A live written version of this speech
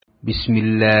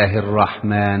বিসমিল্লাহির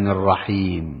রহমানির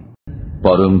রহিম।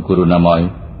 পরম করুণাময়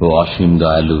ও অসীম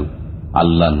দয়ালু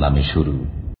আল্লাহর নামে শুরু।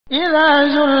 ইযা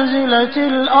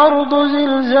যুলজিলাতিল আরদু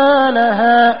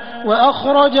জিলজালাহা ওয়া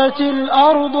আখরাজাতিল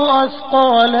আরদু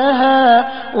আসকালাহা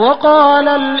ওয়া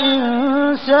ক্বালাল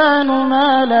ইনসানু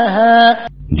মা লাহা।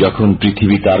 যখন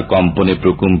পৃথিবী তার কম্পনে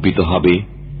প্রকম্পিত হবে,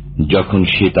 যখন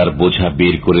সে তার বোঝা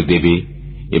বের করে দেবে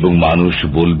এবং মানুষ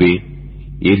বলবে,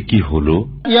 এর কি হলো?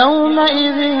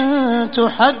 ইয়াওমাইযিন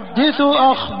তুহাদ্দিসু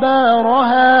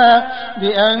আখবারাহা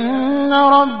বিআন্না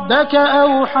রাব্বাকা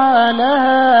আওহা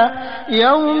লাহা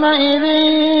ইয়াওমাইযিন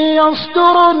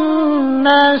ইয়াসদুরুন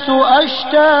নাসু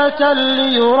আশতাতান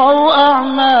লিয়ুরাউ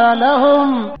আ'মালাহুম।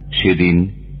 সেদিন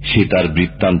সে তার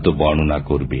বৃত্তান্ত বর্ণনা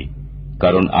করবে,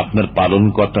 কারণ আপনার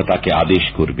পালনকর্তা তাকে আদেশ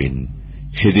করবেন।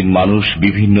 সেদিন মানুষ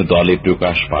বিভিন্ন দলে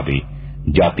প্রকাশ পাবে,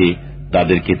 যাতে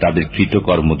তাদেরকে তাদের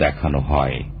কৃতকর্ম দেখানো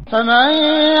হয়। ফামান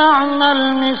ইয়া'মাল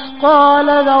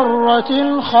মিসকালা যাররাতিন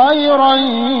খায়রান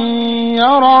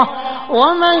ইয়ারাহ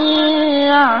ওয়া মান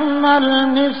ইয়া'মাল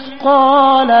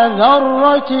মিসকালা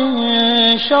যাররাতিন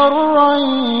শাররান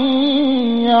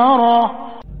ইয়ারাহ।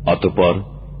 অতঃপর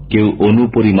কেউ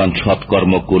অনুপরিমাণ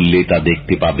সৎকর্ম করলে তা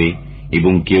দেখতে পাবে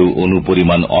এবং কেউ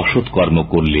অনুপরিমাণ অসৎকর্ম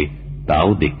করলে তাও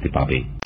দেখতে পাবে।